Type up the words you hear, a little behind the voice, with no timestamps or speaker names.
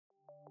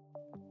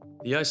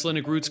The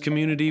Icelandic Roots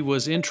community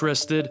was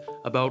interested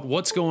about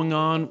what's going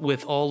on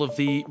with all of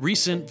the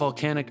recent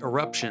volcanic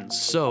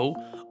eruptions. So,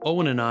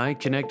 Owen and I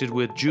connected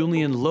with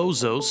Julian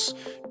Lozos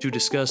to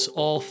discuss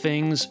all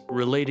things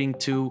relating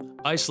to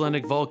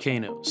Icelandic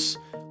volcanoes.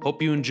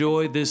 Hope you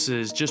enjoy. This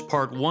is just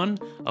part one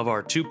of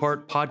our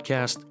two-part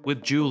podcast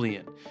with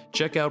Julian.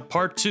 Check out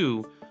part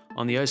two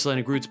on the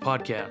Icelandic Roots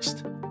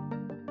podcast.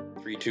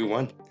 3, 2,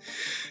 1.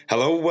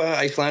 Hello,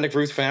 Icelandic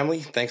Roots family.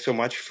 Thanks so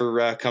much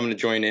for coming to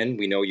join in.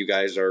 We know you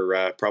guys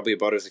are probably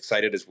about as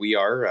excited as we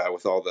are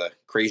with all the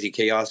crazy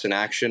chaos in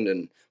action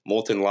and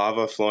molten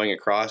lava flowing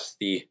across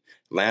the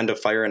land of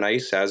fire and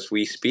ice as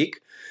we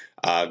speak.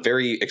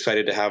 Very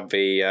excited to have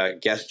a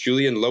guest,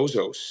 Julian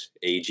Lozos,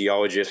 a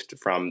geologist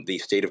from the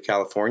state of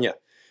California,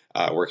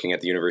 working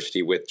at the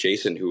university with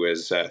Jason, who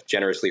has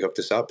generously hooked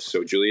us up.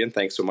 So, Julian,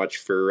 thanks so much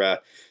for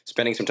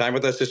spending some time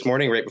with us this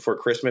morning right before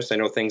Christmas. I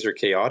know things are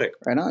chaotic.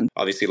 Right on.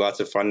 Obviously, lots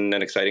of fun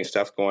and exciting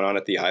stuff going on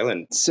at the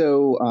island.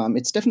 So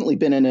it's definitely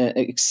been an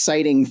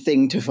exciting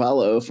thing to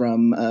follow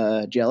from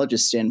a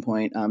geologist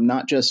standpoint,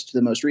 not just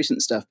the most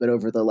recent stuff, but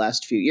over the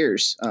last few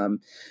years.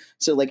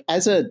 So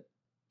as a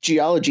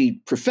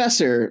geology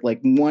professor,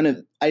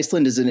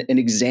 Iceland is an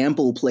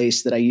example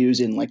place that I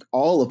use in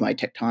all of my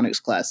tectonics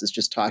classes,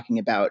 just talking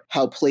about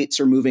how plates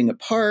are moving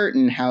apart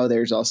and how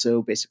there's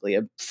also basically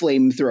a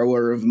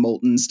flamethrower of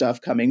molten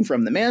stuff coming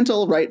from the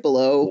mantle right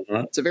below.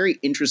 Uh-huh. It's a very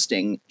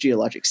interesting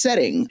geologic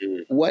setting.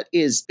 Mm-hmm. What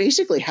is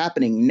basically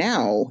happening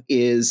now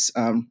is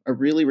a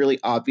really, really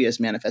obvious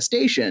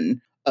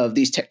manifestation of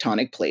these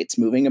tectonic plates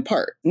moving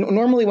apart.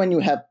 Normally when you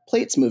have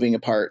plates moving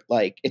apart,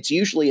 it's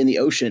usually in the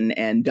ocean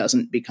and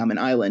doesn't become an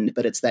island,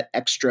 but it's that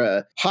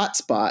extra hot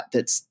spot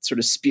that's sort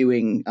of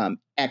spewing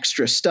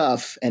extra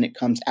stuff, and it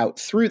comes out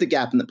through the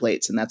gap in the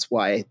plates, and that's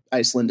why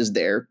Iceland is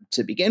there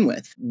to begin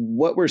with.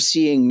 What we're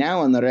seeing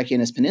now on the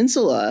Reykjanes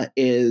Peninsula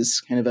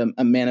is kind of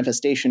a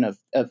manifestation of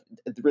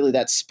really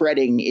that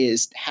spreading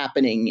is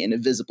happening in a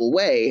visible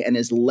way and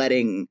is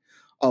letting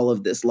all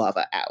of this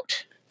lava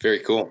out. Very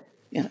cool.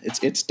 Yeah,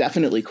 it's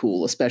definitely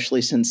cool,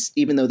 especially since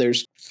even though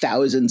there's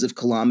thousands of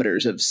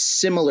kilometers of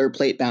similar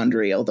plate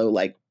boundary, although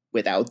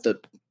without the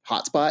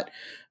hotspot,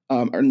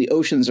 in the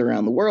oceans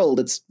around the world,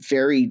 it's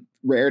very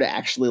rare to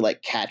actually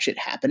catch it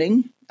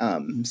happening.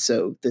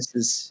 So this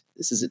is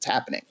it's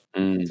happening.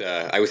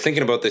 I was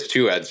thinking about this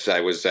too as I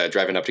was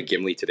driving up to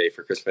Gimli today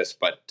for Christmas,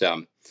 but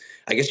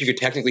I guess you could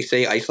technically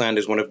say Iceland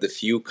is one of the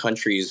few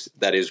countries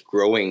that is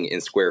growing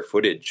in square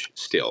footage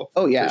still.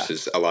 Oh, yeah.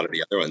 Versus a lot of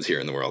the other ones here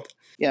in the world.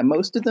 Yeah,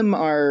 most of them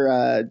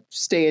are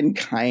staying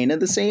kind of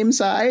the same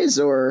size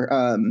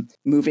or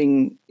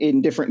moving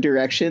in different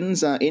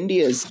directions.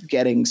 India is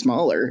getting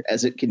smaller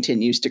as it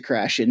continues to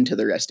crash into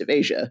the rest of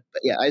Asia.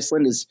 But yeah,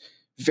 Iceland is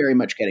very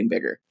much getting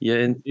bigger. Yeah,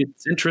 and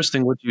it's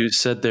interesting what you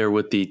said there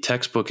with the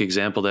textbook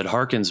example that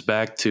harkens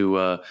back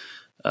to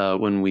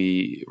when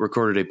we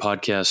recorded a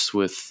podcast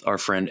with our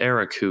friend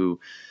Eric, who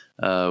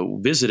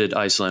visited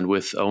Iceland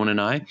with Owen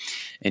and I,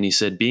 and he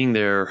said being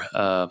there,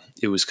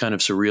 it was kind of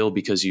surreal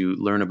because you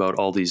learn about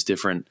all these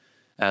different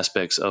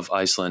aspects of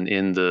Iceland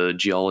in the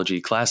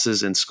geology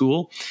classes in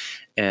school,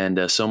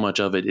 and so much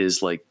of it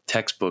is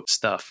textbook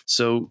stuff.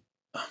 So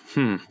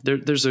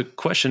there's a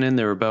question in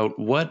there about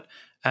what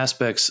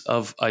aspects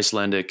of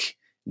Icelandic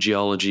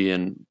geology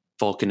and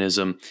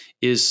volcanism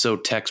is so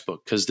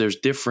textbook, because there's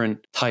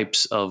different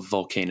types of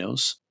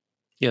volcanoes.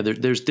 Yeah,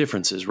 there's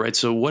differences, right?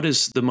 So what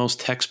is the most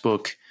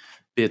textbook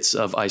bits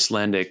of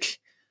Icelandic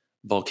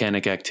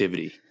volcanic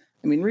activity?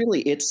 I mean,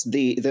 really, it's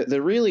the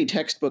really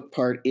textbook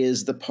part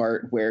is the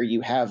part where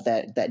you have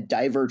that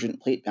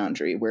divergent plate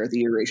boundary where the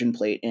Eurasian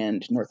plate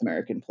and North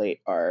American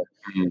plate are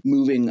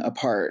moving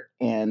apart.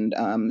 And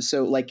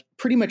so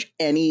pretty much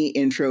any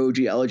intro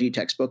geology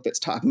textbook that's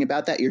talking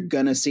about that, you're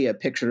going to see a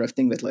picture of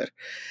Thingvellir.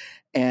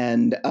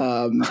 And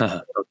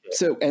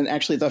so, and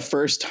actually the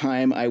first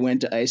time I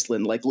went to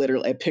Iceland,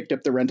 literally I picked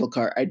up the rental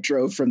car. I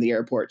drove from the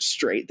airport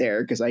straight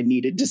there because I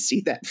needed to see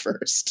that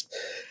first.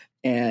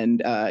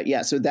 And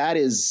so that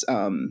is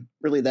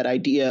really that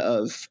idea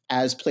of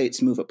as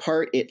plates move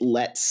apart, it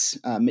lets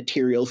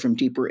material from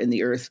deeper in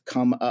the earth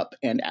come up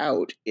and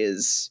out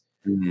is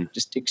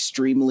just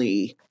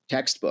extremely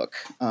textbook.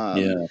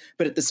 But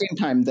at the same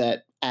time,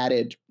 that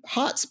added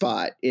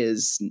hotspot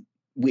is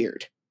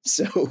weird.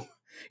 So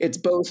it's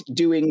both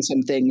doing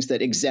some things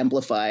that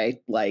exemplify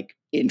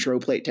intro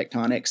plate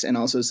tectonics and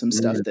also some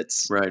stuff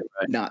that's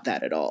not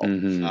that at all.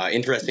 Mm-hmm.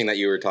 Interesting that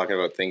you were talking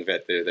about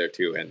Thingvellir there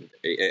too. And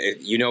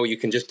you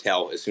can just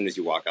tell as soon as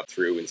you walk up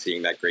through and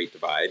seeing that great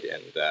divide.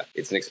 And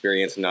it's an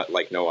experience not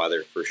like no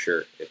other for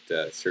sure.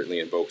 It certainly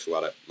invokes a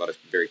lot of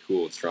very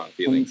cool and strong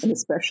feelings. And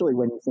especially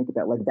when you think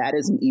about that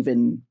isn't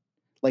even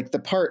the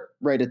part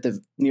right at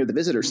near the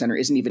visitor center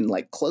isn't even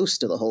close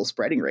to the whole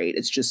spreading rate.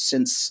 It's just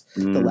since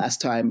the last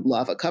time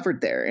lava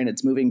covered there, and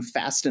it's moving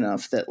fast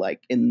enough that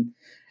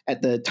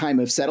at the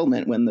time of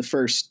settlement, when the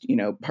first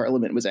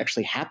parliament was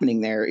actually happening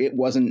there, it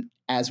wasn't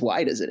as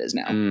wide as it is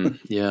now.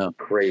 Yeah,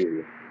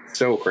 crazy,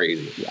 so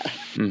crazy. Yeah.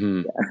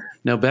 Mm-hmm. Yeah.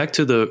 Now back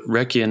to the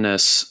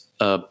Reykjanes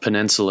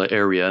peninsula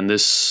area and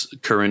this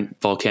current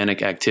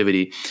volcanic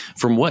activity.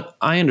 From what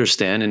I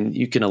understand, and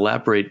you can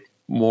elaborate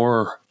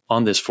more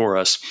on this for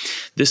us,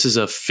 this is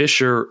a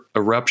fissure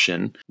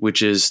eruption,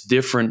 which is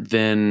different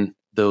than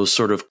those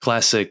sort of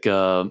classic,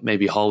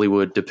 maybe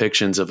Hollywood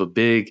depictions of a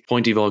big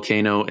pointy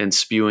volcano and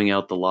spewing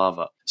out the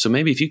lava. So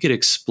maybe if you could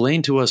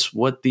explain to us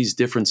what these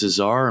differences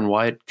are and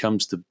why it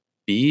comes to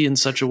be in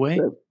such a way.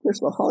 So,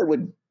 first of all,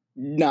 Hollywood,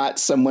 not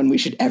someone we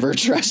should ever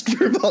trust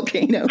for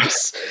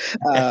volcanoes.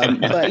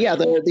 But yeah,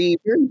 the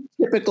very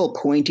typical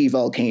pointy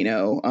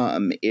volcano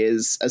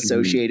is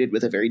associated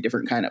with a very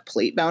different kind of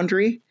plate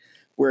boundary,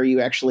 where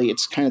you actually,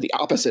 it's kind of the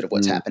opposite of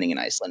what's happening in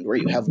Iceland, where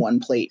you have one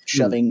plate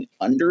shoving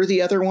under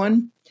the other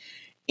one.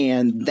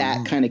 And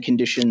that kind of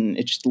condition,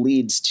 it just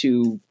leads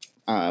to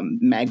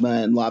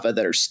magma and lava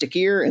that are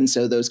stickier. And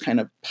so those kind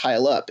of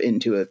pile up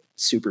into a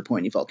super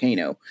pointy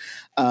volcano.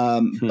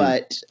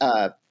 But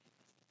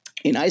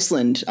in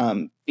Iceland,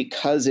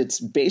 because it's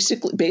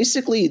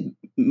basically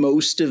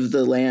most of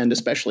the land,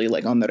 especially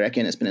like on the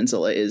Reykjanes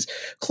Peninsula, is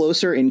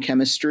closer in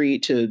chemistry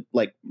to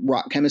like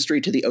rock chemistry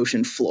to the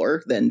ocean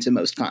floor than to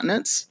most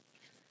continents.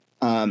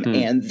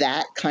 And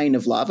that kind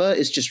of lava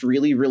is just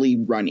really, really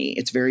runny.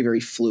 It's very,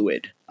 very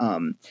fluid.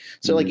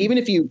 So like, even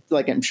if you,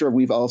 like, I'm sure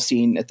we've all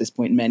seen at this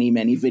point, many,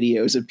 many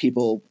videos of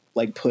people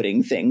like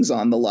putting things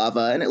on the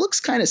lava and it looks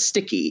kind of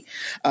sticky.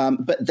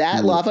 But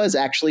that lava is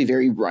actually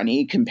very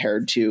runny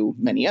compared to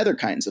many other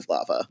kinds of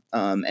lava.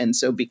 And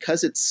so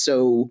because it's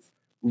so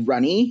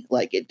runny,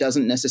 like it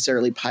doesn't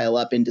necessarily pile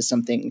up into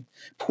something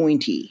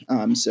pointy.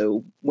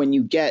 So when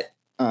you get,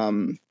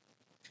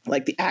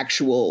 like the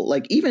actual,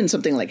 like even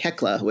something like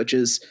Hekla, which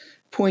is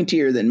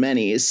pointier than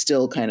many, is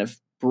still kind of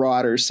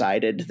broader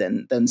sided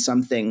than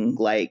something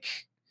like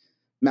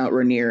Mount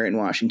Rainier in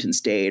Washington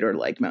State or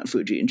like Mount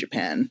Fuji in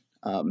Japan.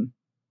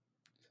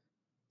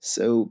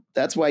 So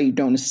that's why you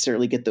don't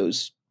necessarily get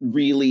those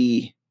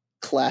really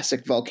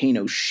classic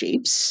volcano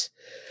shapes.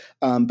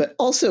 But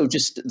also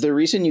just the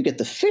reason you get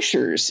the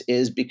fissures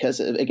is because,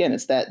 again,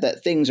 it's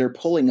that things are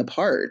pulling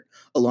apart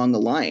along the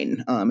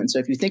line. And so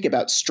if you think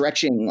about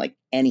stretching like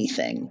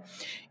anything,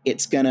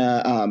 it's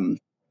gonna,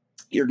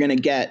 you're gonna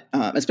get,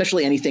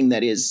 especially anything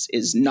that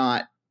is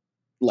not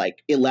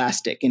like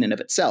elastic in and of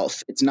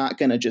itself. It's not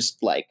gonna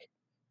just like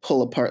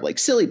pull apart like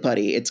silly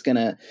putty. It's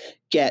gonna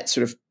get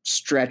sort of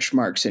stretch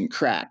marks and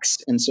cracks.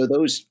 And so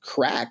those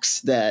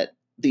cracks that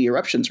the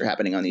eruptions are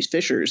happening on these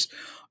fissures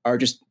are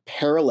just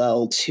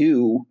parallel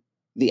to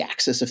the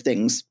axis of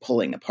things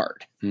pulling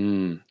apart.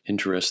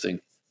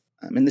 Interesting.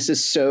 And this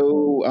is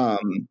so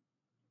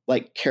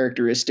like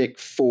characteristic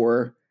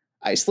for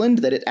Iceland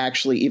that it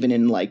actually, even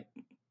in like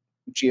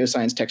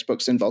geoscience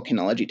textbooks and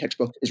volcanology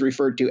textbooks, is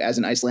referred to as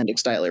an Icelandic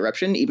style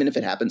eruption, even if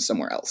it happens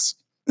somewhere else.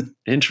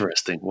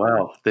 Interesting.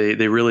 Wow.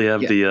 They really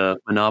have the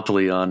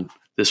monopoly on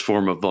this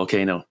form of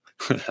volcano.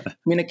 I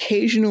mean,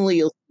 occasionally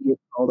you'll see it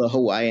called a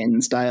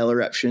Hawaiian style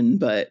eruption,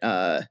 but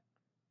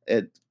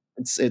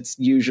it's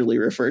usually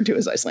referred to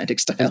as Icelandic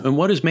style. And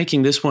what is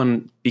making this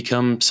one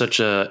become such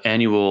a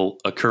annual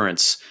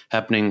occurrence,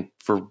 happening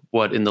for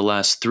what, in the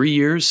last 3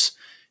 years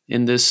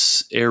in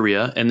this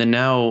area, and then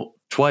now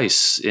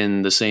twice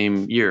in the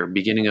same year,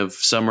 beginning of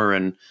summer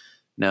and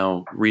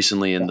now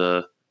recently in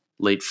the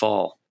late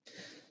fall?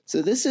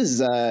 So this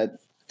is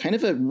kind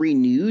of a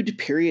renewed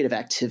period of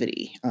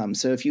activity.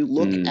 So if you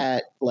look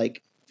at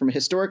like from a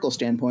historical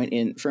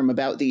standpoint, from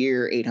about the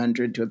year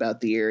 800 to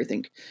about the year, I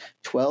think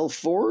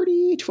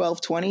 1240,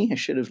 1220, I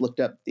should have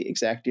looked up the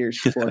exact years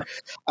before.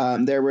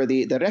 There were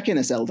the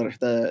Reykjanes Elder,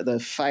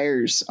 the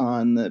fires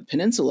on the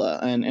peninsula,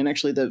 and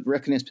actually the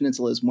Reykjanes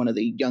Peninsula is one of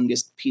the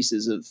youngest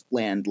pieces of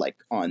land like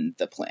on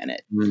the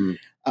planet.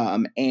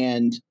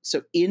 And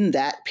so in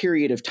that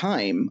period of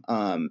time,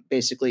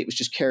 basically it was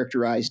just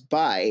characterized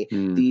by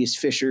these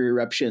fissure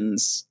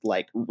eruptions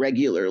like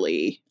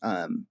regularly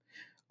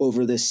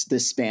over this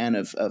span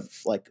of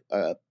like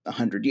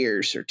 100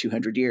 years or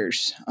 200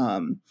 years.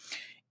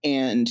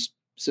 And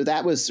so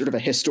that was sort of a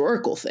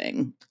historical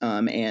thing.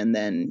 And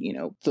then,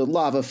 the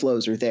lava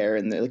flows are there.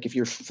 And like if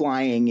you're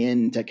flying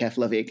into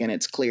Keflavik and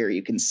it's clear,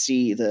 you can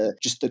see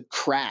the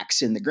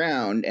cracks in the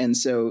ground. And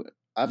so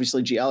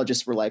obviously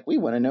geologists were like, we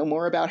want to know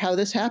more about how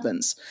this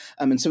happens.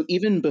 And so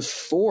even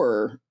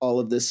before all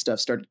of this stuff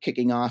started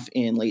kicking off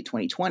in late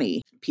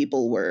 2020,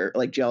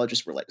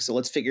 geologists were like, so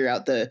let's figure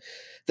out the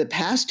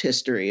past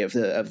history of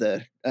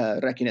the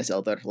Reykjanes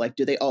Elder. Like,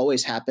 do they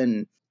always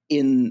happen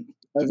in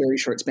a very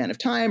short span of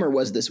time, or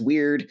was this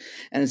weird?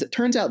 And as it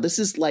turns out, this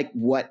is like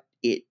what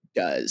it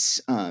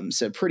does.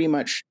 So pretty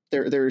much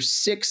there are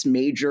 6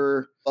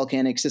 major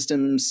volcanic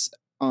systems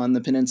on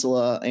the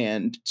peninsula,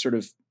 and sort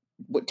of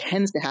what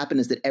tends to happen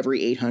is that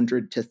every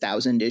 800 to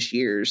 1,000-ish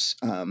years,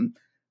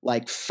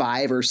 like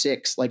 5 or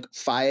 6, like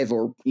 5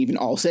 or even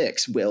all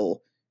 6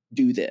 will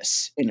do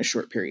this in a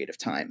short period of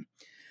time.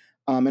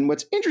 And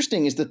what's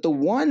interesting is that the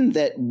one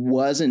that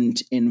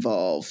wasn't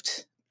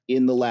involved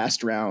in the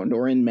last round,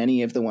 or in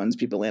many of the ones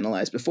people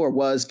analyzed before,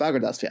 was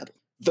Fagradalsfjall,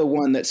 the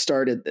one that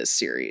started this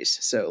series.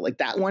 So like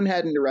that one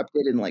hadn't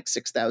erupted in like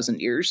 6,000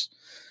 years.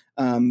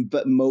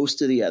 But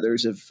most of the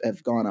others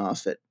have gone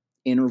off at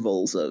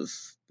intervals of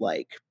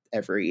like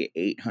every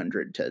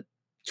 800 to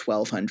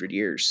 1200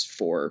 years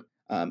for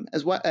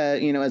as what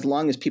as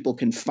long as people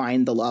can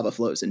find the lava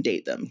flows and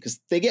date them, because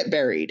they get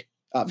buried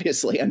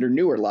obviously under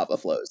newer lava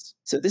flows.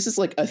 So this is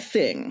like a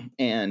thing,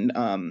 and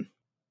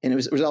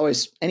it was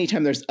always,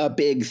 anytime there's a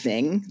big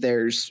thing,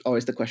 there's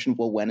always the question,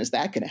 well, when is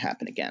that going to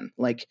happen again?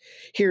 Like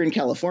here in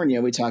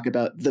California, we talk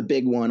about the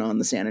big one on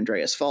the San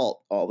Andreas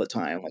Fault all the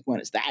time. Like, when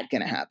is that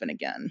going to happen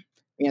again?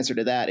 The answer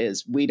to that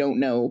is we don't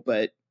know,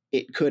 but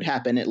it could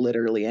happen at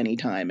literally any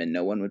time, and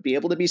no one would be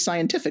able to be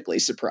scientifically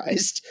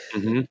surprised.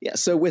 Mm-hmm. Yeah.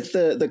 So with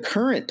the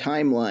current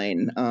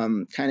timeline,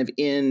 kind of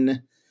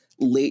in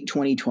late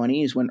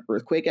 2020 is when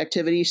earthquake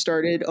activity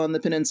started on the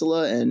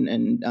peninsula,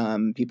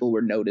 and people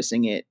were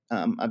noticing it,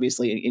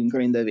 obviously in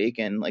Grindavík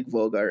and like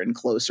Vogar and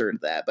closer to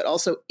that, but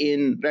also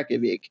in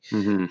Reykjavik.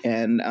 Mm-hmm.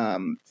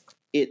 And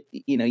it,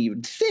 you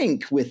would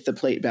think with the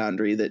plate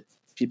boundary that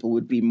people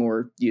would be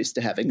more used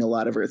to having a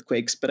lot of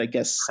earthquakes, but I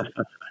guess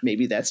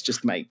maybe that's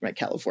just my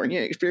California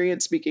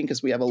experience speaking,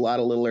 because we have a lot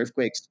of little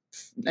earthquakes.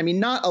 I mean,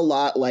 not a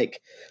lot like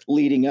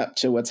leading up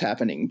to what's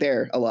happening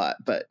there a lot,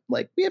 but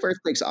like we have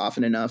earthquakes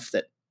often enough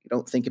that you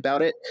don't think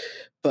about it.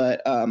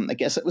 But I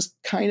guess it was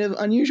kind of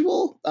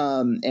unusual,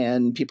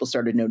 and people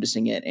started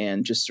noticing it,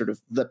 and just sort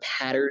of the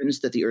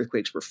patterns that the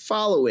earthquakes were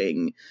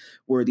following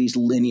were these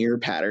linear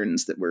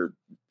patterns that were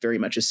very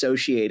much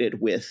associated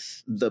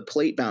with the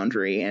plate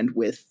boundary and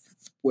with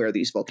where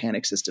these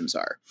volcanic systems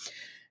are.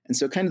 And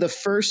so kind of the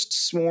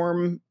first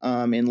swarm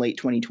in late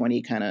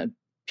 2020 kind of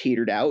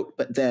petered out,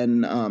 but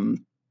then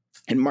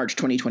in March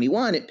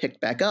 2021, it picked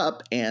back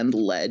up and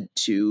led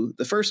to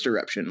the first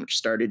eruption, which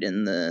started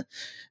in the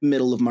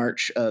middle of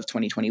March of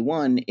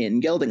 2021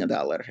 in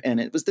Geldingadalur. And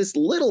it was this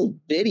little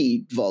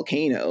bitty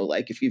volcano.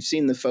 Like if you've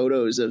seen the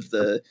photos of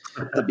the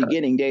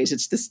beginning days,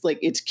 it's this like,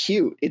 it's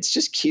cute. It's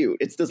just cute.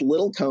 It's this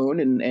little cone,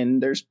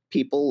 and there's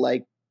people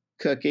like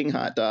cooking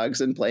hot dogs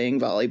and playing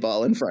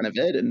volleyball in front of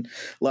it, and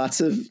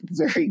lots of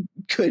very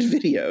good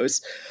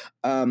videos.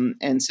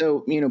 And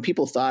so,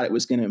 people thought it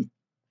was going to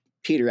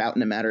peter out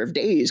in a matter of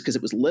days because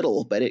it was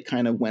little, but it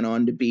kind of went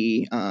on to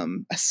be a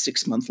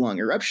 6-month-long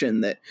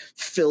eruption that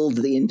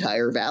filled the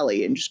entire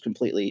valley and just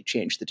completely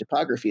changed the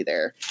topography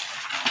there.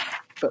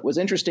 But what's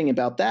interesting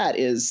about that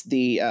is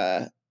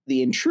the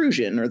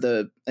intrusion, or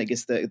the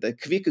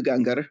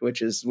Kvikugangar,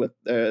 which is what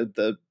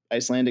the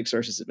Icelandic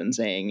sources have been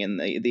saying, and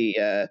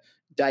the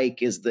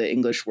dike is the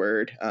English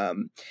word,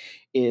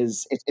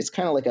 it's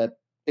kind of like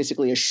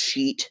basically a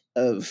sheet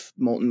of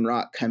molten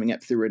rock coming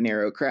up through a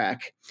narrow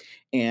crack.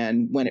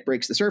 And when it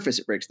breaks the surface,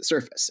 it breaks the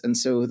surface. And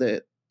so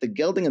the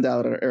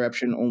Geldingadalur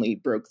eruption only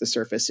broke the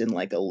surface in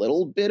like a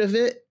little bit of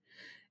it.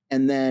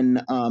 And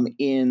then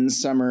in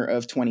summer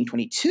of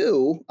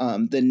 2022,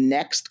 the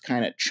next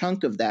kind of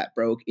chunk of that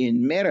broke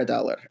in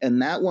Meradalur.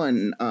 And that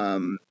one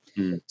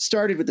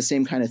started with the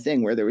same kind of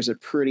thing, where there was a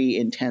pretty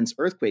intense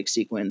earthquake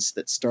sequence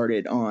that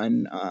started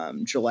on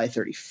July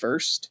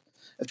 31st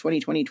of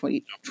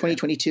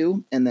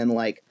 2022. And then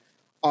like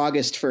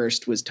August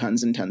 1st was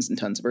tons and tons and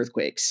tons of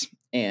earthquakes.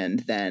 And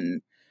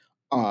then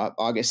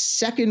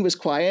August 2nd was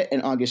quiet,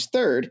 and August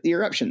 3rd, the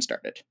eruption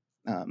started.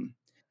 And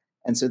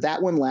so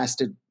that one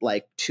lasted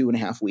like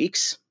 2.5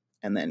 weeks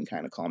and then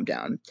kind of calmed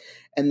down.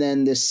 And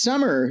then this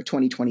summer,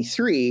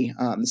 2023,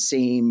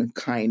 same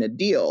kind of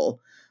deal.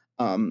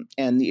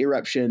 And the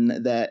eruption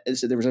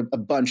so there was a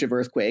bunch of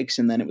earthquakes,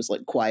 and then it was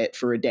like quiet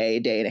for a day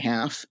and a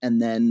half.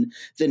 And then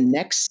the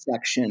next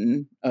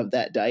section of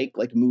that dike,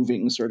 like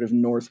moving sort of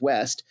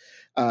northwest,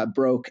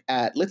 broke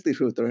at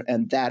Litlihrutur,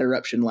 and that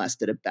eruption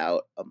lasted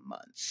about a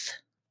month.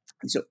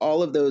 And so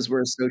all of those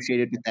were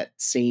associated with that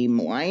same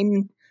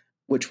line,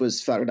 which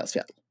was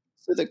Fagradalsfjall.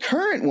 So the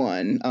current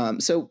one,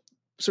 so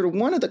sort of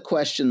one of the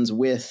questions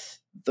with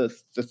the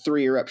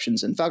 3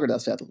 eruptions in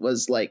Fagradalsfjall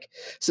was like,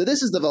 so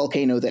this is the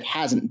volcano that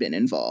hasn't been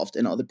involved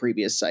in all the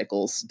previous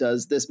cycles.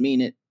 Does this mean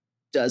it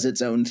does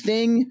its own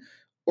thing,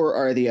 or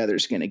are the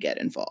others going to get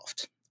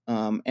involved?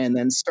 And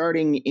then so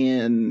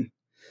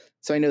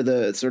I know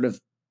the sort of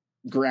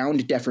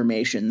ground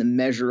deformation, the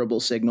measurable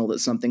signal that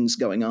something's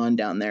going on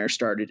down there,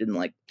 started in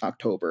like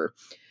October.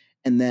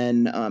 And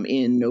then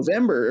in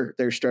November,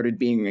 there started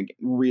being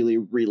really,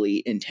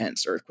 really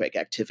intense earthquake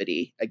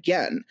activity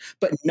again,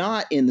 but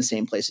not in the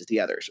same place as the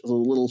others. It was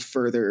a little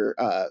further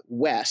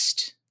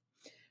west,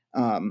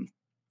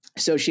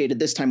 associated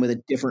this time with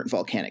a different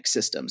volcanic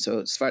system.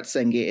 So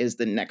Svartsengi is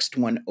the next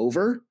one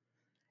over,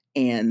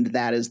 and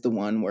that is the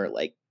one where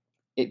like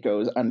it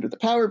goes under the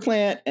power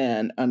plant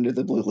and under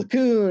the Blue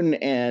Lagoon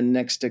and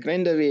next to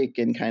Grindavík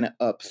and kind of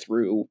up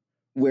through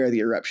where the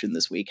eruption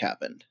this week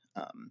happened.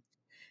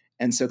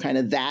 And so kind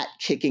of that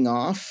kicking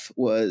off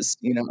was,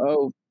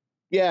 oh,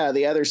 yeah,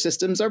 the other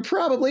systems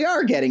probably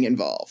are getting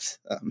involved.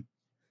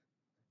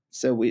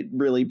 So we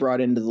really brought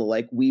into the,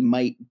 like, we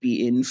might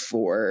be in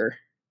for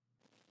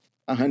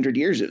 100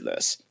 years of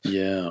this.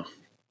 Yeah.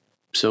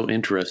 So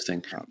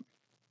interesting.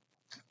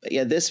 But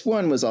yeah, this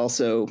one was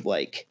also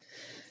like,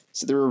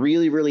 So there were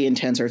really, really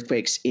intense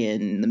earthquakes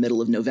in the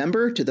middle of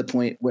November to the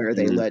point where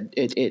they led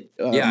it.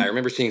 Yeah, I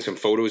remember seeing some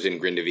photos in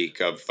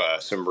Grindavík of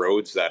some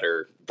roads that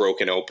are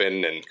broken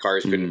open and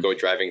cars couldn't go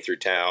driving through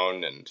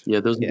town.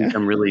 And those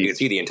become really. You could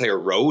see the entire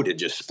road had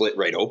just split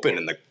right open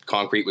and the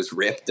concrete was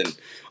ripped. And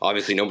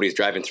obviously nobody's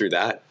driving through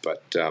that.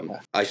 But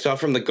I saw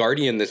from The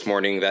Guardian this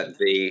morning that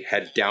they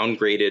had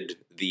downgraded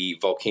the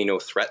volcano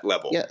threat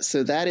level. Yeah,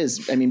 so that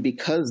is, I mean,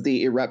 because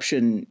the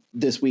eruption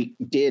this week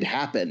did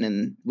happen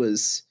and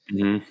was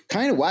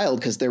kind of wild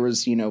because there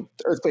was,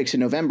 earthquakes in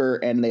November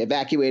and they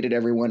evacuated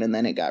everyone and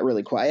then it got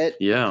really quiet.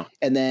 Yeah.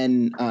 And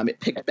then it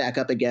picked back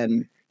up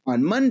again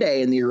on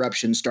Monday and the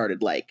eruption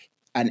started like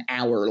an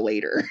hour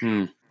later.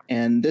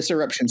 And this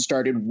eruption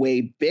started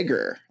way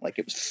bigger. Like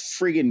it was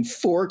friggin'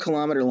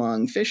 4-kilometer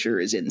long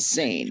fissure is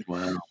insane.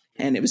 Wow.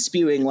 And it was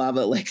spewing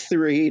lava like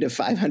 300 to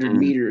 500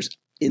 meters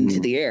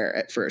into the air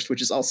at first,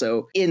 which is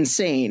also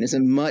insane. It's a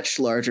much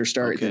larger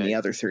start than the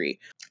other three.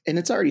 And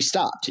it's already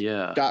stopped.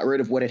 Yeah. Got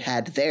rid of what it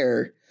had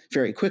there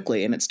very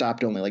quickly, and it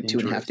stopped only like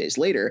 2.5 days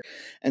later.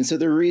 And so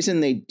the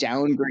reason they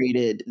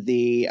downgraded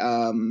the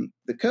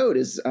code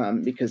is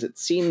because it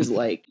seems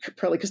like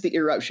probably because the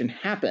eruption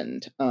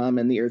happened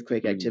and the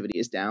earthquake activity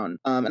is down.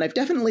 And I've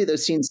definitely though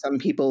seen some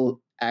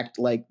people act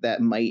like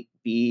that might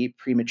be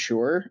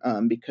premature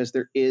because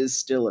there is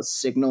still a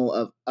signal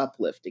of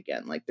uplift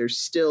again. Like there's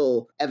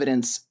still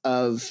evidence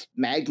of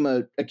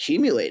magma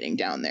accumulating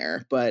down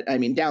there, but I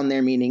mean down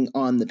there meaning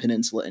on the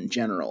peninsula in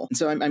general. And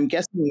so I'm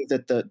guessing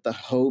that the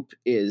hope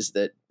is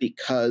that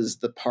because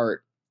the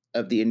part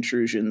of the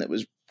intrusion that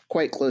was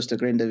quite close to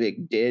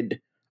Grindavík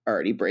did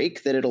already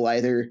break, that it'll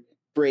either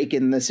break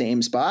in the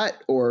same spot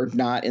or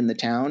not in the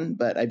town.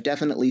 But I've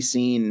definitely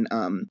seen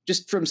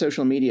just from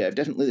social media, I've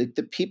definitely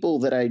the people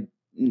that I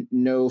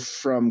know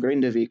from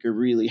Grindavík are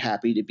really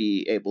happy to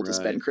be able to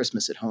spend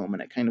Christmas at home.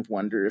 And I kind of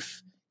wonder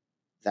if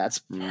that's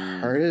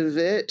part of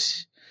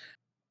it.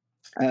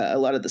 A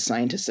lot of the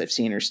scientists I've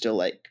seen are still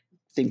like,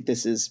 think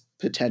this is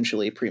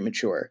potentially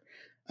premature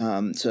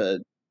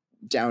to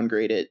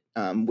downgrade it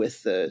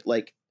with the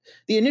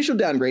initial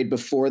downgrade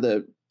before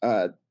the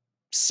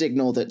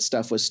signal that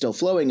stuff was still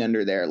flowing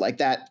under there. Like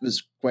that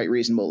was quite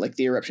reasonable. Like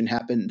the eruption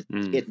happened,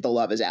 the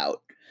lava's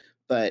out.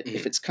 But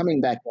if it's coming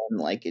back in,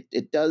 like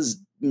it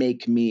does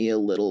make me a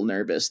little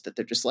nervous that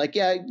they're just like,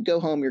 yeah, go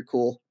home, you're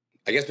cool.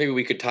 I guess maybe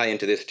we could tie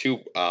into this too.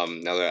 Now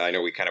that I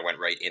know we kind of went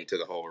right into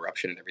the whole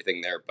eruption and everything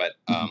there, but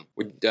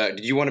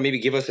did you want to maybe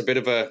give us a bit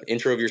of an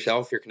intro of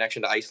yourself, your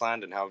connection to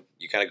Iceland, and how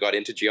you kind of got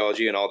into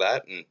geology and all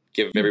that, and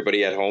give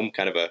everybody at home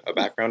kind of a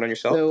background on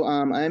yourself? So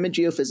I'm a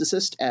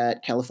geophysicist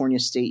at California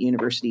State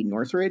University,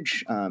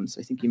 Northridge. So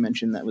I think you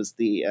mentioned that was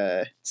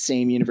the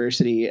same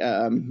university,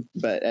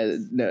 but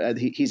no,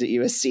 he's at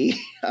USC.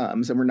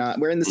 So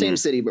we're in the same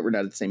city, but we're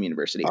not at the same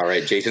university. All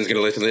right, Jason's going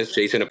to listen to this.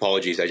 Jason,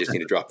 apologies. I just need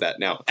to drop that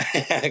now.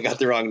 I got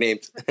the wrong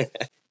names.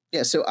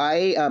 Yeah, so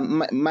I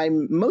my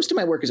most of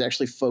my work is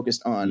actually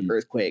focused on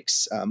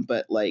earthquakes,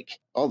 but like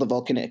all the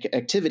volcanic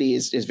activity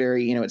is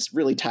very, it's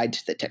really tied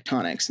to the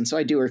tectonics, and so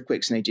I do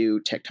earthquakes and I do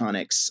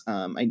tectonics.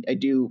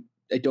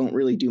 I don't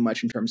really do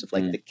much in terms of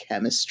like the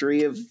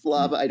chemistry of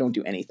lava. I don't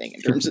do anything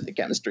in terms of the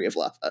chemistry of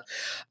lava,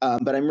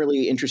 but I'm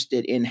really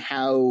interested in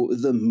how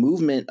the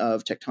movement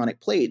of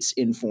tectonic plates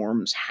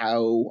informs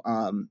how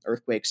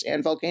earthquakes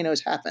and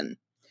volcanoes happen.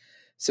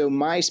 So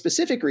my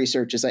specific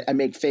research is I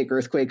make fake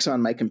earthquakes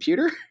on my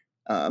computer.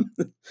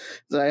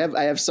 So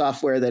I have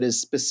software that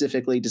is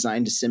specifically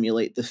designed to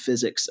simulate the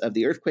physics of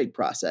the earthquake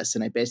process.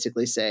 And I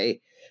basically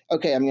say,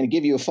 okay, I'm going to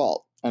give you a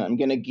fault and I'm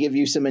going to give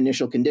you some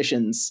initial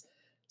conditions.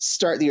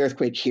 Start the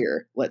earthquake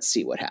here. Let's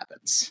see what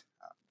happens.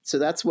 So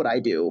that's what I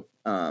do.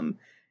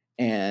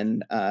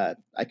 And I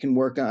can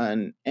work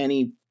on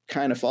any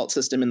kind of fault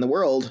system in the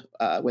world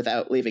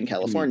without leaving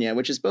California,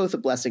 which is both a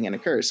blessing and a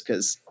curse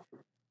because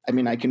I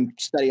mean, I can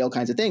study all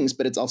kinds of things,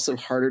 but it's also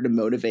harder to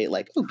motivate,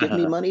 like, oh, give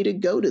me money to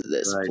go to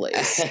this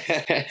place.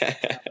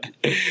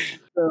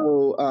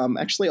 So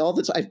actually,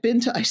 I've been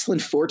to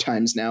Iceland 4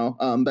 times now,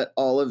 but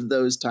all of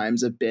those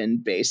times have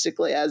been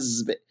basically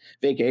as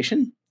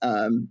vacation,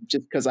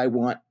 just because I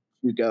want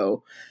to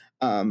go.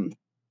 So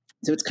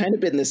it's kind of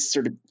been this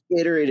sort of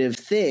iterative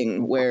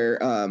thing where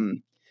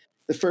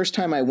the first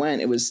time I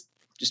went, it was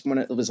just when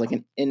it was like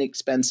an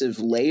inexpensive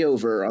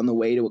layover on the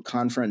way to a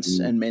conference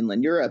in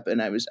mainland Europe.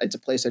 And it's a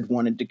place I'd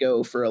wanted to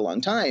go for a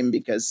long time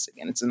because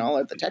again, it's in all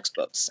of the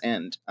textbooks.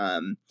 And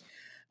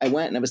I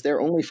went and I was there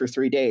only for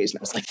 3 days. And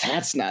I was like,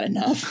 that's not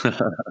enough.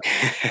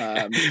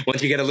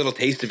 Once you get a little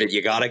taste of it,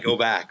 you got to go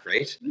back,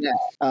 right? Yeah.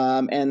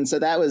 And so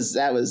that was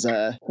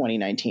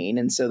 2019.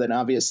 And so then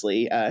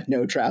obviously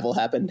no travel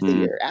happened the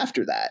year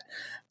after that.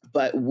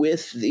 But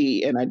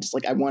and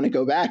I want to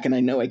go back and I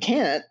know I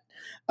can't.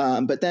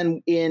 But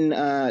then in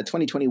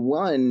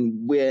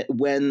 2021,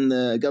 when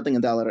the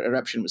Grindavík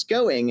eruption was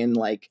going and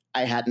like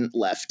I hadn't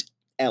left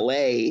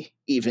LA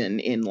even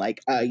in like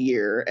a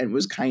year and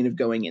was kind of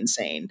going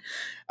insane.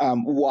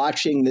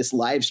 Watching this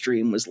live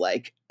stream was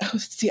like, oh,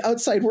 the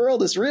outside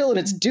world is real and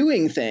it's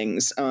doing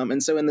things.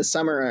 And so in the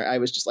summer, I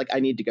was just like, I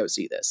need to go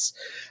see this.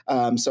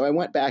 So I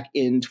went back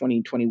in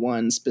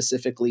 2021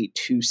 specifically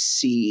to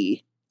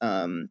see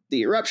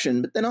the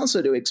eruption, but then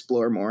also to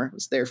explore more. I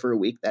was there for a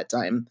week that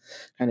time,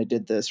 kind of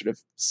did the sort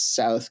of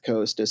south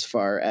coast as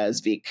far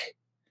as Vik.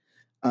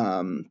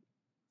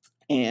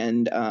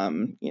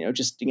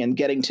 Just again,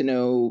 getting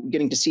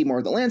to see more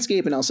of the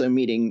landscape and also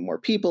meeting more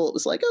people. It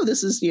was like, oh,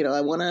 this is,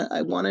 I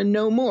want to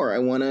know more. I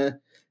want to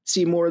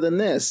see more than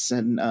this.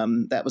 And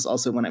that was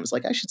also when I was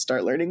like, I should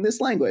start learning this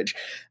language.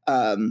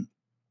 So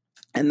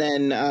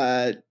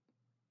that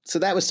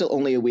was still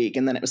only a week.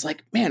 And then it was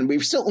like, man, we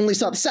still only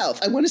saw the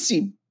South. I want to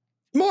see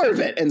more of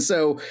it. And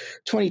so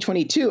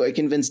 2022, I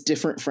convinced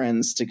different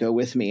friends to go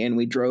with me and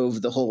we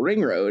drove the whole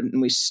ring road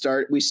and we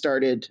started, we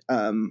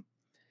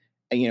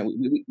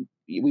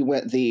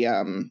went the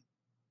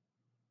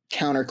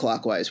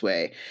counterclockwise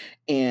way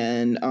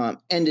and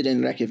ended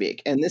in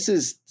Reykjavik. And this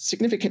is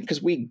significant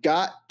because we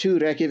got to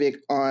Reykjavik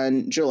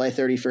on July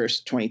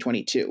 31st,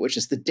 2022, which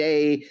is the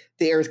day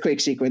the earthquake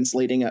sequence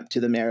leading up to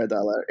the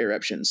Meradala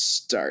eruption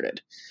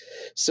started.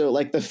 So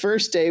like the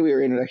first day we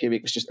were in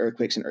Reykjavik was just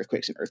earthquakes and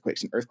earthquakes and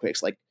earthquakes and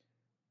earthquakes, like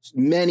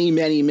many,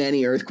 many,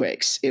 many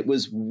earthquakes. It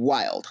was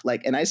wild.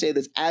 Like, and I say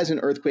this as an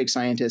earthquake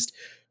scientist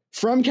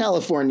from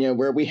California,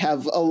 where we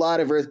have a lot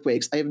of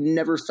earthquakes. I have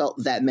never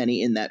felt that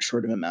many in that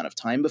short of amount of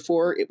time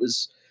before. It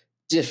was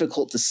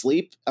difficult to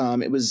sleep.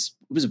 It was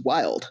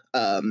wild.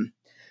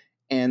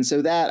 And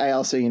so that I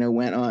also,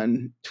 went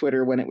on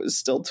Twitter when it was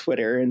still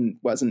Twitter and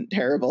wasn't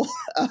terrible.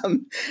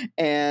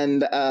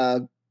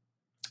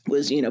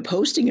 Was,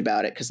 posting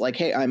about it. Cause like,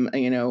 hey, I'm,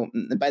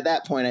 by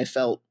that point I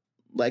felt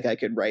like I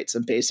could write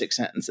some basic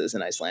sentences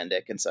in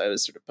Icelandic. And so I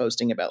was sort of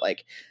posting about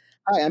like,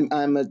 hi,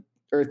 I'm a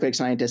earthquake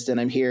scientist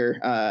and I'm here.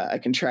 I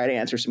can try to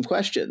answer some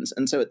questions.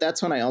 And so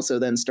that's when I also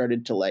then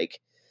started to like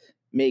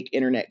make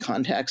internet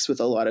contacts with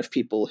a lot of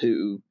people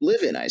who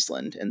live in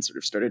Iceland and sort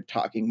of started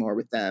talking more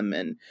with them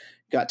and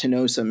got to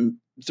know some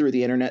through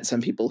the internet,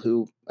 some people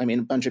who, a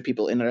bunch of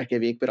people in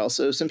Reykjavik, but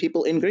also some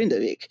people in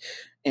Grindavík.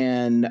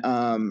 And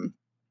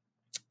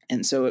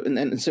so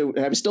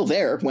I was still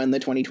there when the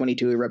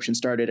 2022 eruption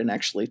started and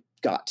actually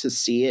got to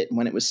see it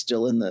when it was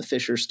still in the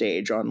fissure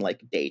stage on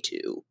like day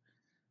 2,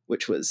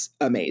 which was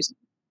amazing.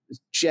 It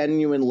was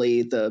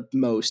genuinely the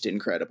most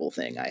incredible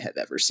thing I have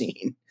ever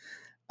seen.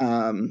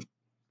 So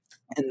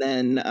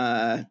then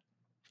the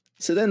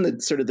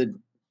sort of the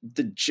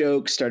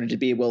joke started to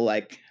be, well,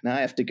 like, now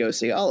I have to go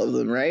see all of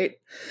them, right?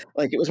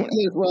 Like it was one of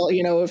those, well,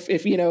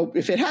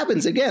 if it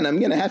happens again, I'm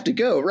going to have to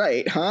go,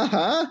 right?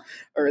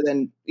 Or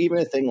then even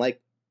a thing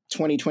like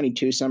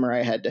 2022 summer,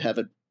 I had to have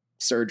a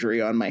surgery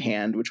on my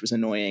hand, which was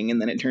annoying.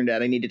 And then it turned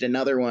out I needed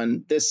another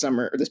one this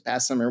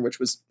past summer, which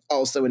was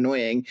also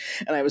annoying.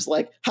 And I was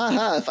like,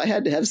 if I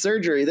had to have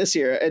surgery this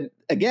year and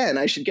again,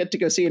 I should get to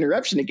go see an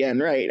eruption again,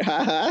 right?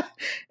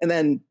 And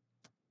then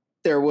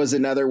there was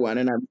another one.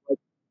 And I'm like,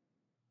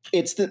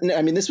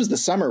 this was the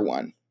summer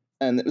one.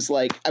 And it was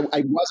like, I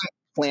wasn't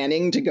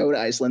planning to go to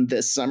Iceland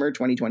this summer,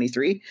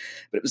 2023,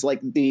 but it was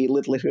like the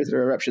Little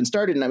eruption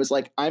started. And I was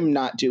like, I'm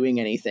not doing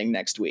anything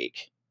next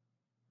week.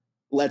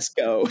 Let's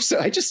go. So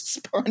I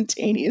just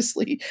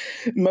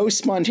most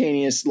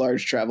spontaneous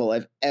large travel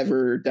I've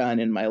ever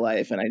done in my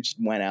life. And I just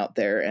went out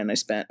there and I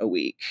spent a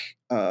week.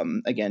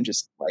 Again,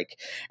 just like,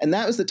 and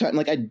that was the time,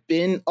 like I'd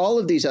been all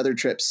of these other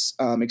trips,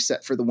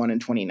 except for the one in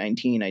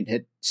 2019, I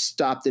had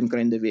stopped in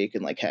Grindavík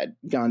and like had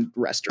gone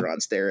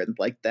restaurants there and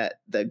like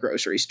the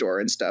grocery store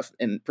and stuff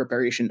in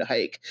preparation to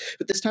hike.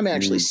 But this time I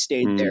actually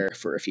stayed there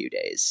for a few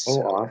days.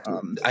 Oh,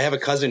 awesome. I have a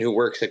cousin who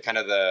works at kind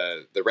of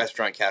the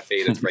restaurant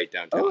cafe that's right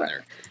downtown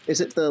there. Is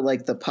it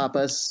the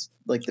Papas,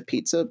 like the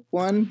pizza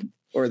one?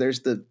 Or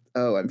there's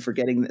I'm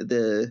forgetting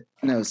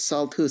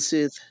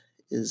Salthusið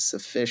is a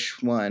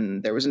fish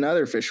one. There was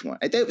another fish one.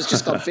 I think it was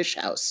just called Fish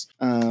House.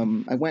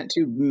 I went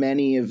to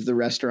many of the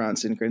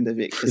restaurants in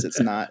Grindavík because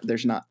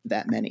there's not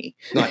that many.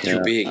 Not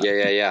too big.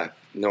 Yeah.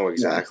 No,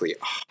 exactly.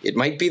 Yeah. It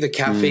might be the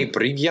Cafe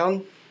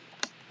Brygjan.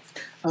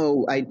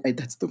 Oh,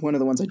 that's one of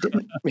the ones I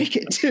didn't make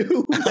it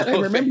to. But I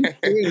remember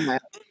seeing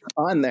that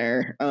on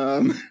there.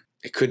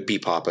 It could be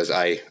Papa's.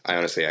 I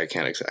honestly, I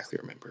can't exactly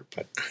remember,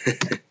 but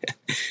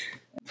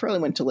probably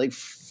went to like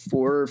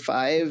 4 or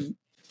 5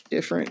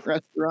 different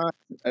restaurants.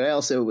 I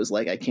also was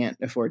like, I can't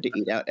afford to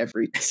eat out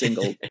every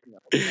single.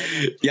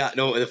 Yeah,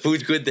 no, the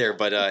food's good there,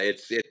 but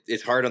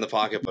it's hard on the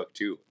pocketbook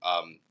too.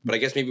 But I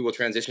guess maybe we'll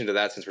transition to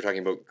that since we're talking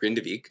about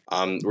Grindavík.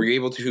 Were you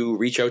able to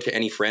reach out to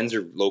any friends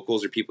or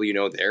locals or people you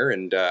know there,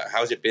 and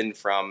how's it been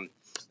from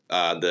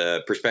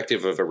the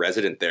perspective of a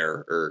resident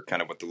there, or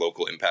kind of what the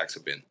local impacts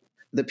have been?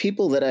 The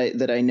people that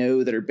I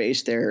know that are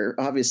based there are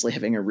obviously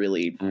having a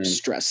really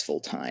stressful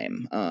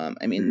time.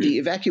 The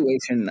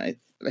evacuation, I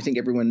think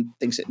everyone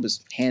thinks it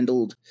was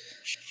handled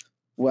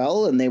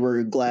well and they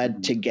were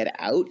glad to get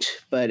out.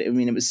 But it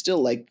was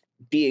still like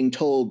being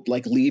told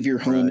like leave your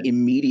home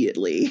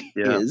immediately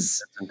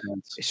is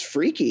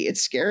freaky.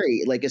 It's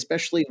scary, like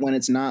especially when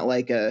it's not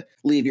like a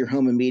leave your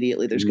home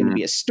immediately, there's going to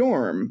be a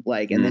storm,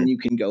 like, and then you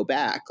can go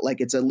back. Like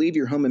it's a leave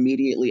your home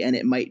immediately and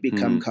it might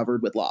become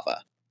covered with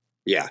lava.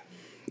 Yeah,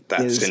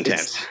 that's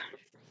intense.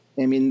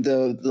 I mean,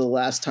 the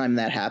last time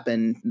that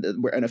happened,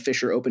 where a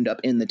fissure opened up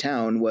in the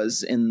town,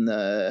 was in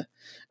the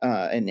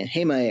in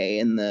Heimae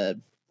in the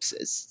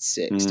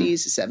 60s,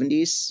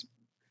 70s.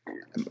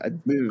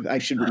 I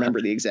should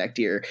remember the exact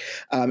year.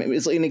 It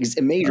was like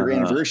a major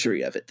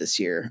anniversary of it this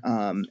year,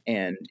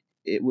 and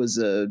it was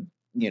a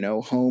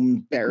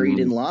home buried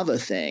in lava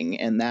thing,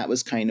 and that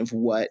was kind of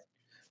what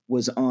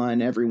was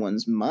on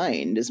everyone's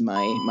mind, is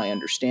my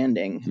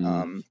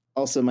understanding.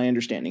 Also, my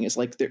understanding is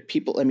like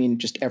people. I mean,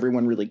 just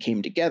everyone really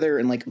came together,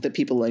 and like the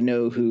people I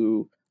know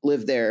who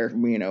lived there,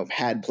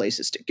 had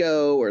places to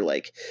go, or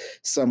like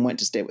some went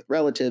to stay with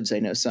relatives. I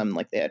know some,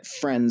 like, they had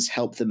friends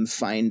help them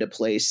find a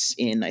place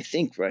in, I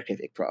think,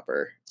 Reykjavik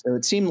proper. So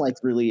it seemed like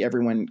really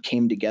everyone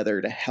came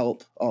together to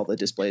help all the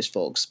displaced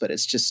folks. But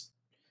it's just,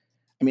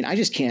 I mean, I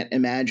just can't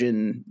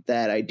imagine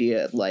that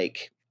idea of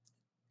like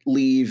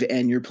leave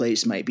and your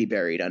place might be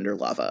buried under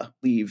lava.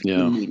 Leave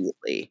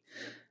immediately.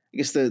 I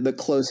guess the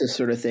closest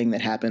sort of thing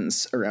that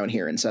happens around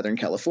here in Southern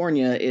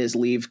California is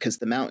leave because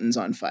the mountain's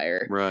on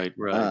fire. Right.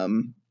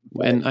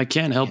 And I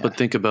can't help but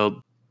think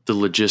about the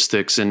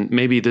logistics, and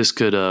maybe this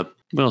could,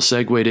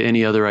 segue to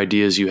any other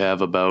ideas you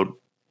have about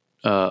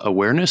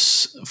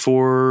awareness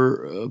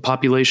for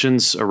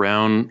populations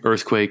around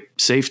earthquake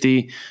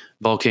safety,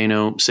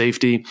 volcano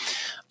safety.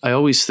 I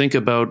always think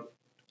about,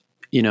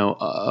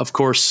 of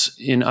course,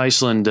 in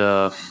Iceland,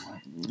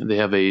 they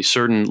have a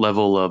certain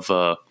level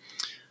of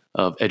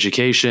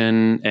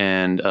education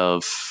and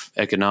of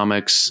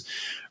economics,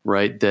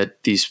 right?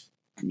 That these,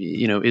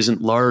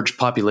 isn't large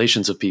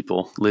populations of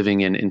people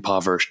living in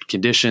impoverished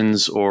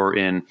conditions or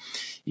in,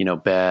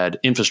 bad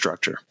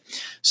infrastructure.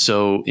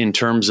 So in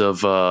terms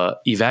of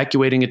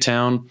evacuating a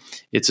town,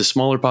 it's a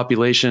smaller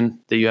population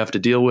that you have to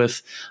deal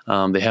with.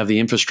 They have the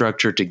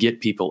infrastructure to get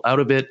people out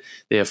of it.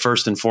 They have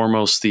first and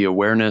foremost the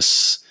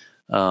awareness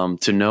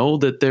to know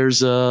that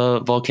there's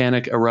a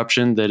volcanic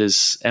eruption that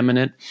is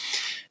imminent.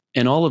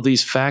 And all of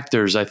these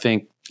factors, I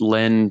think,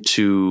 lend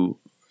to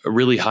a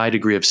really high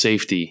degree of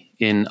safety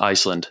in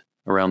Iceland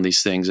around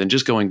these things. And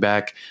just going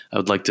back, I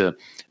would like to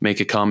make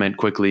a comment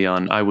quickly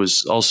on, I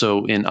was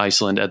also in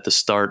Iceland at the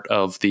start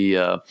of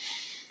the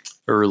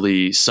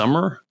early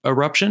summer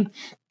eruption,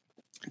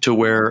 to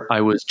where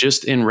I was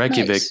just in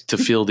Reykjavik to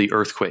feel the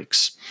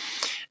earthquakes.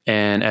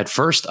 And at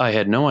first, I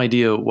had no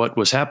idea what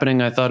was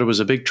happening. I thought it was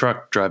a big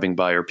truck driving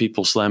by or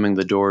people slamming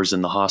the doors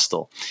in the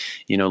hostel.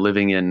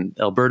 Living in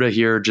Alberta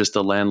here, just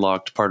a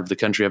landlocked part of the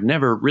country, I've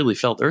never really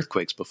felt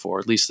earthquakes before,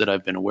 at least that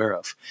I've been aware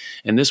of.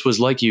 And this was,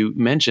 like you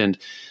mentioned,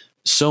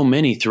 so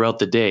many throughout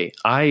the day.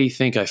 I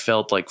think I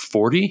felt like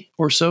 40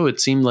 or so.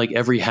 It seemed like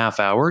every half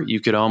hour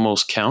you could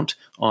almost count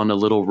on a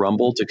little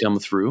rumble to come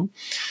through,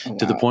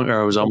 to the point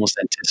where I was almost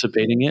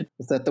anticipating it.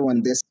 Is that the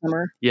one this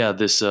summer? Yeah,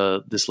 this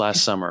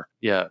last summer.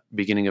 Yeah,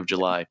 beginning of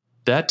July.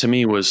 That to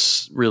me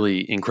was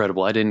really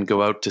incredible. I didn't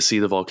go out to see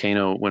the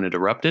volcano when it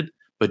erupted,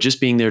 but just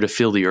being there to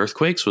feel the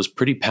earthquakes was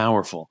pretty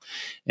powerful.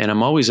 And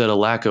I'm always at a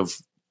lack of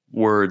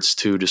words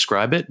to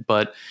describe it,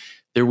 but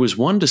there was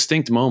one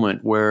distinct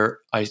moment where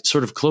I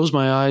sort of closed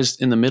my eyes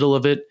in the middle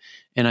of it,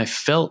 and I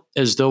felt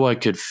as though I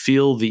could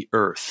feel the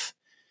earth.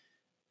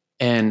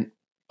 And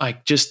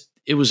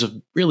it was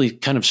a really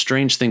kind of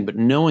strange thing, but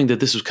knowing that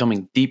this was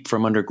coming deep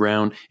from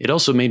underground, it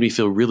also made me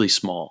feel really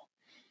small.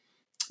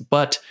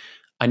 But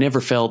I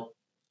never felt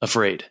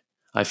afraid.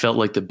 I felt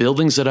like the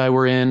buildings that I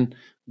were in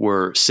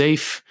were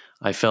safe.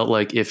 I felt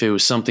like if it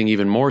was something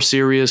even more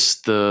serious,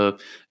 the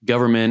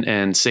government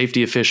and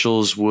safety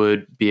officials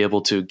would be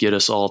able to get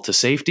us all to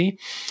safety.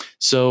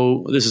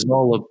 So this is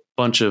all a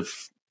bunch of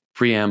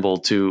preamble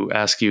to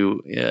ask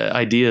you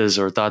ideas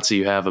or thoughts that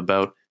you have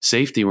about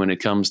safety when it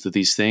comes to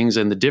these things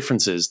and the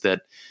differences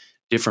that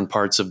different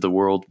parts of the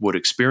world would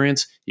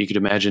experience. You could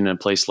imagine in a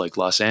place like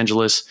Los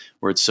Angeles,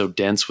 where it's so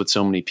dense with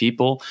so many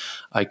people.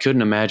 I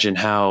couldn't imagine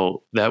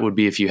how that would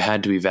be if you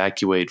had to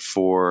evacuate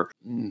for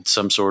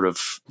some sort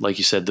of, like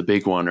you said, the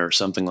big one or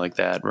something like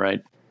that,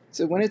 right?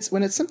 So when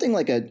it's something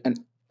like an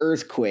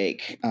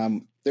earthquake,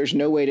 there's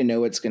no way to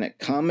know it's going to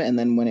come. And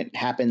then when it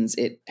happens,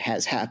 it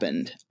has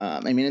happened.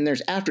 And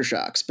there's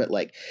aftershocks, but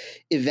like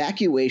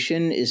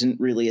evacuation isn't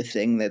really a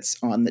thing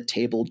that's on the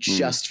table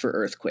just for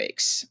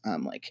earthquakes.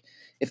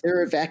 If there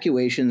are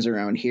evacuations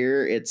around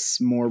here,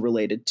 it's more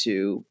related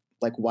to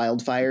like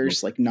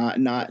wildfires, like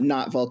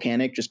not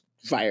volcanic, just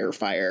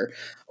fire,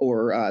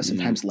 or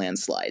sometimes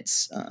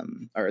landslides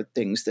are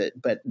things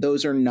but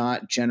those are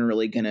not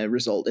generally going to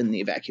result in the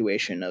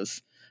evacuation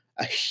of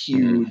a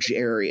huge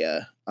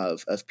area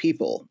of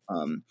people.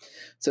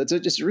 So it's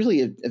just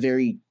really a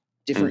very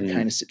different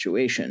kind of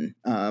situation.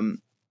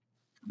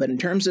 But in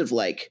terms of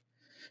like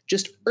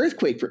just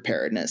earthquake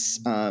preparedness,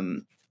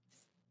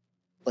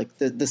 like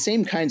the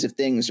same kinds of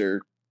things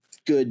are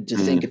good to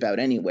think about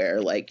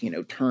anywhere. Like,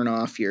 turn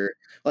off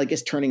well, I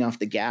guess turning off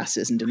the gas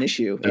isn't an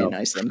issue in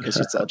Iceland because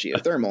it's all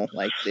geothermal.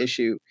 Like the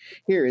issue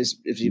here is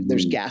if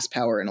there's gas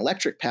power and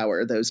electric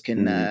power, those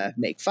can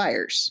make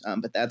fires.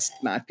 But that's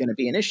not going to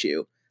be an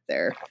issue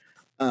there.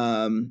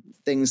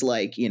 Things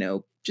like,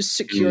 just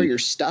secure your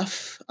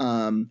stuff.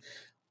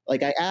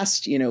 Like I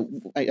asked,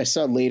 I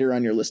saw later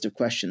on your list of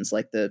questions,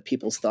 like the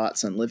people's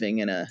thoughts on living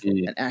in an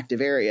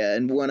active area.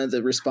 And one of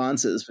the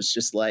responses was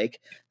just like,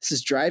 this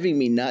is driving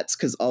me nuts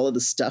because all of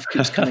the stuff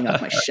keeps coming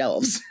off my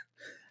shelves.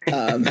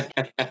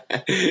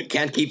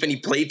 Can't keep any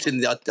plates in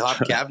the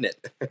top cabinet.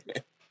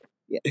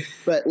 Yeah.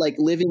 But like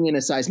living in a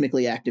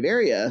seismically active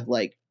area,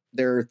 like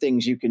there are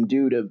things you can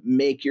do to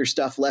make your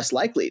stuff less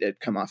likely to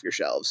come off your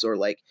shelves. Or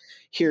like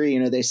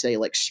here, they say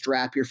like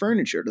strap your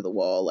furniture to the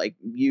wall, like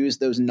use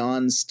those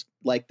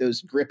like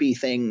those grippy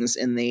things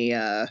in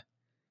the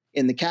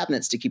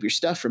cabinets to keep your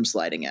stuff from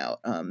sliding out.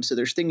 So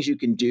there's things you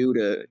can do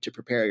to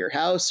prepare your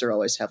house, or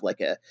always have like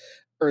a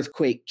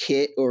earthquake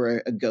kit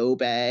or a go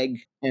bag.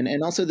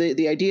 And also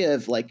the idea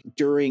of like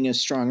during a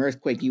strong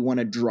earthquake, you want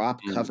to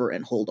drop, cover,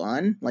 and hold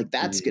on. Like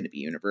that's going to be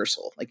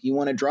universal. Like you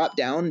want to drop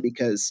down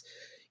because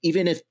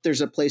even if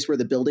there's a place where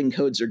the building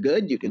codes are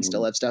good, you can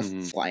still have stuff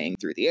flying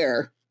through the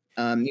air.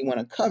 You want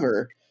to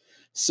cover,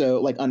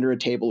 so like under a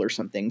table or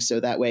something. So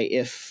that way,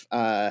 if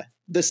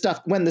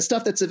when the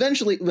stuff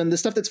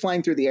that's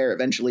flying through the air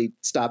eventually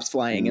stops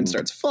flying and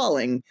starts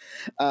falling,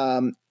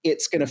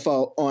 it's going to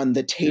fall on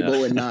the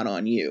table and not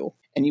on you.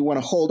 And you want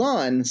to hold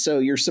on so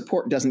your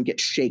support doesn't get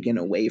shaken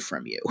away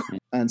from you.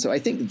 And so I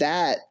think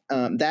that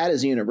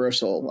is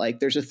universal. Like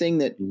there's a thing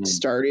that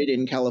started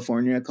in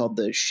California called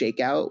the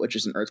shakeout, which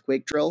is an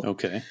earthquake drill.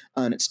 Okay.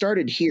 And it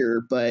started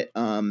here, but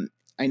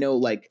I know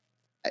like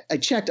I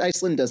checked,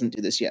 Iceland doesn't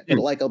do this yet, but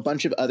like a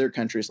bunch of other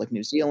countries like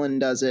New Zealand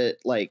does it.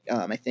 Like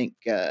I think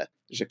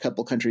there's a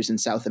couple countries in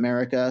South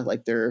America,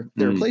 like there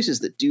are places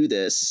that do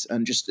this,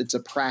 and just it's a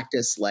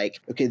practice. Like,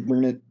 okay,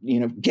 we're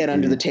gonna get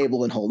under the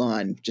table and hold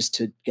on, just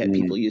to get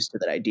people used to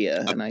that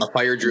idea. A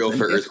fire drill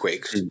for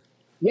earthquakes.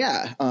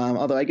 Yeah,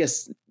 although I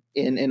guess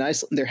in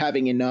Iceland they're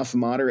having enough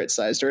moderate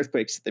sized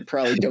earthquakes that they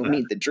probably don't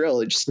need the drill.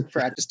 They just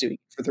practice doing it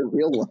for the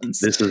real ones.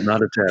 This is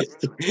not a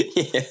test.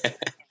 Yeah.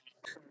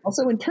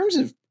 Also, in terms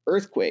of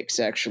earthquakes,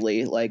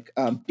 actually, like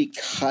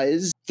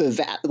because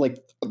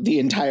the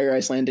entire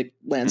Icelandic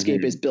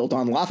landscape is built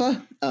on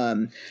lava,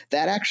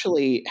 that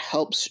actually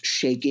helps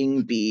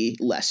shaking be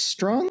less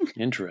strong.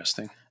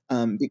 Interesting.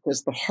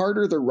 Because the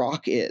harder the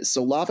rock is,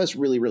 so lava is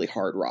really, really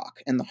hard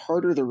rock, and the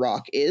harder the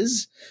rock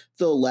is,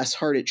 the less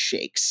hard it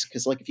shakes.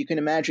 Because like if you can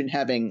imagine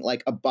having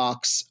like a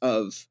box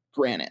of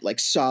granite, like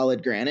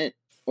solid granite,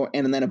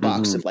 and then a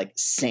box of like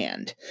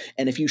sand.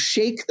 And if you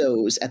shake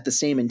those at the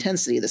same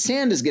intensity, the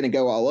sand is going to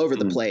go all over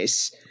the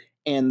place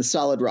and the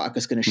solid rock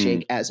is going to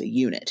shake as a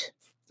unit.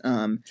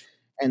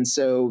 And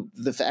so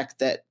the fact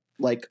that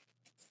like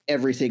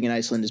everything in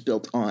Iceland is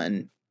built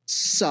on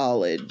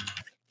solid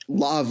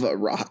lava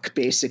rock,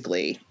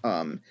 basically,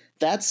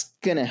 that's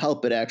going to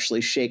help it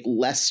actually shake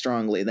less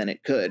strongly than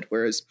it could.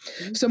 Whereas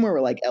somewhere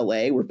like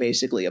LA, we're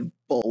basically a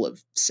bowl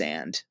of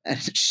sand and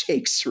it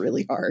shakes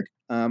really hard.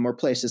 Or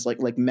places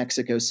like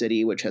Mexico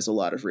City, which has a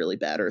lot of really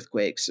bad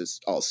earthquakes,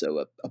 is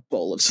also a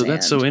bowl of sand. So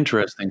that's so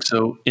interesting.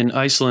 So in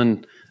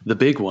Iceland, a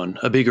big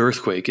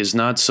earthquake is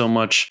not so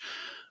much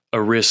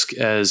a risk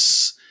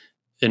as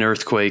an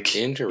earthquake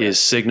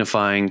is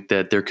signifying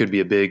that there could be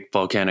a big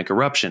volcanic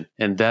eruption.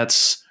 And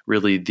that's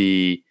really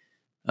the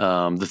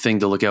thing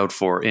to look out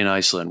for in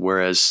Iceland.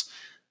 Whereas,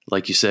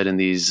 like you said, in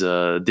these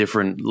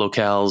different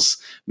locales,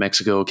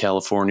 Mexico,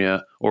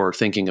 California, or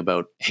thinking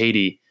about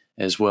Haiti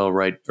as well,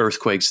 right?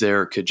 Earthquakes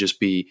there could just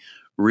be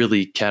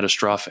really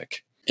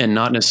catastrophic and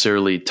not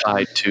necessarily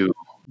tied to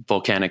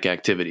volcanic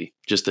activity,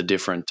 just a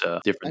different I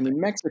mean,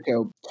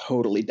 Mexico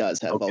totally does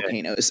have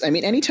volcanoes. I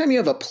mean, anytime you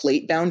have a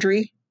plate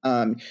boundary,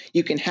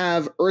 you can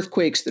have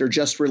earthquakes that are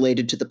just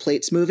related to the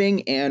plates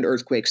moving and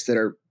earthquakes that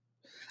are,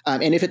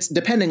 and if it's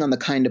depending on the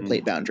kind of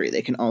plate boundary,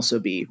 they can also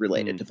be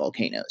related to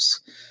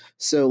volcanoes.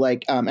 So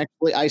like,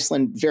 actually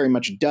Iceland very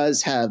much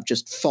does have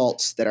just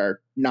faults that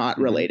are not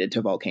related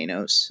to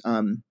volcanoes.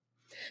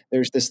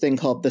 There's this thing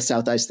called the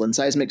South Iceland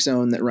Seismic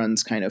Zone that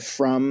runs kind of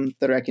from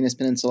the Reykjanes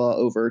Peninsula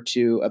over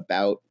to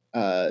about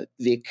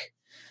Vik.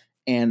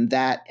 And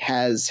that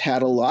has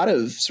had a lot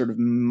of sort of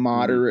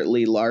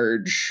moderately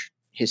large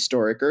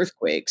historic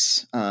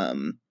earthquakes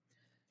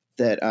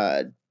that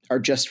are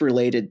just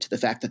related to the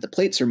fact that the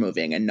plates are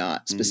moving and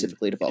not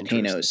specifically to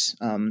volcanoes.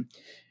 And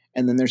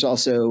then there's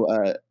also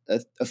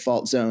a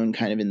fault zone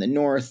kind of in the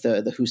north,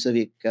 the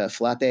Husavik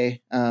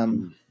Flate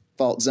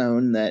fault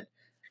zone that,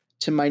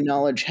 to my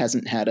knowledge,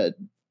 hasn't had a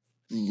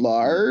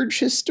large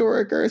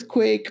historic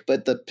earthquake,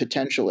 but the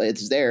potential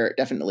is there. It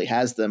definitely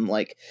has them.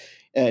 Like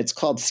it's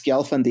called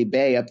Skjálfandi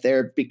Bay up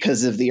there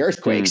because of the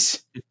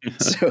earthquakes.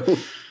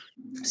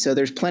 So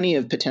there's plenty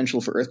of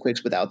potential for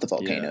earthquakes without the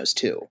volcanoes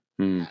too.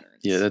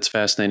 Yeah, that's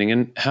fascinating.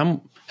 And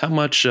how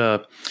much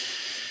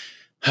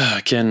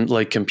can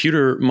like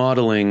computer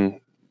modeling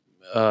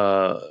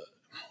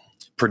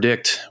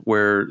predict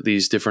where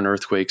these different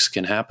earthquakes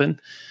can happen.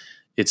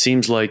 It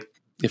seems like,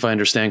 if I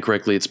understand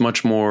correctly, it's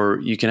much more,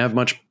 you can have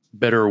much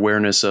better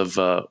awareness of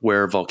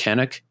where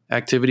volcanic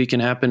activity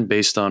can happen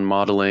based on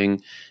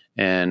modeling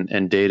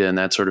and data and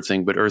that sort of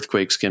thing. But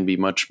earthquakes can be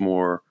much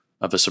more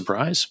of a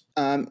surprise.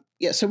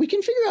 Yeah, so we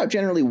can figure out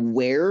generally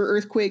where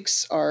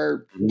earthquakes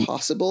are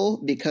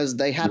possible because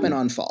they happen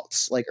on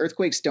faults. Like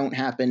earthquakes don't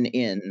happen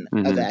in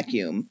a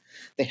vacuum.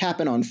 They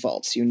happen on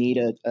faults. You need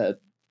a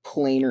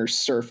planar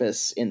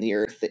surface in the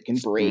earth that can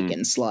break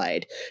and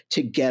slide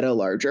to get a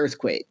large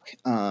earthquake.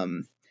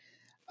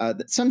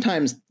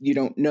 Sometimes you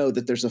don't know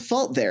that there's a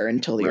fault there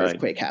until the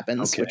earthquake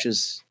happens, which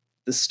is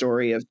the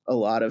story of a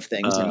lot of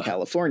things in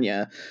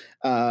California.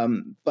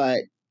 But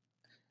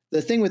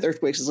the thing with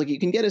earthquakes is like you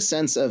can get a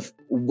sense of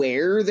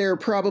where they're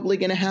probably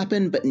going to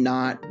happen, but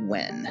not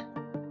when.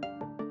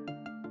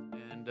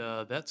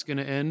 And that's going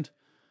to end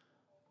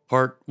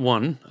part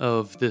 1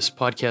 of this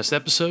podcast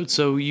episode.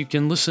 So you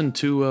can listen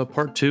to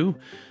part 2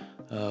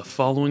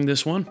 following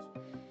this one.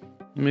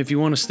 And if you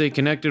want to stay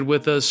connected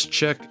with us,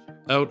 check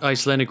out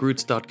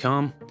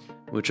IcelandicRoots.com,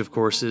 which of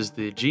course is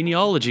the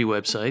genealogy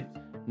website,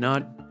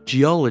 not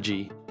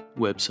geology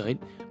website.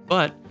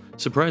 But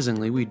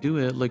surprisingly, we do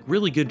a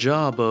really good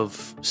job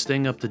of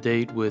staying up to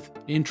date with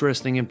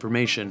interesting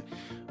information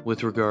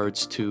with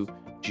regards to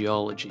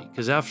geology.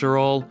 Because after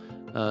all,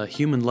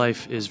 human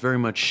life is very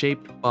much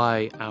shaped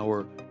by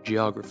our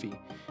geography.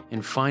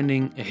 And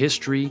finding a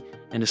history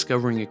and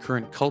discovering a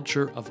current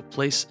culture of a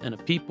place and a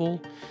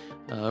people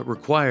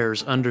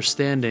requires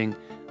understanding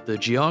the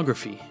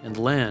geography and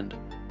land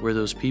where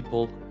those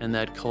people and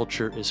that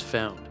culture is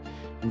found.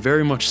 And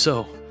very much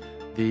so,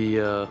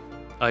 the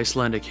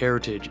Icelandic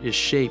heritage is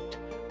shaped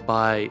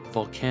by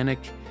volcanic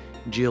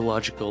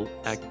geological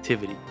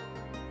activity,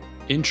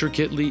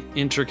 intricately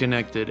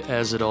interconnected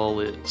as it all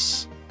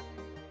is.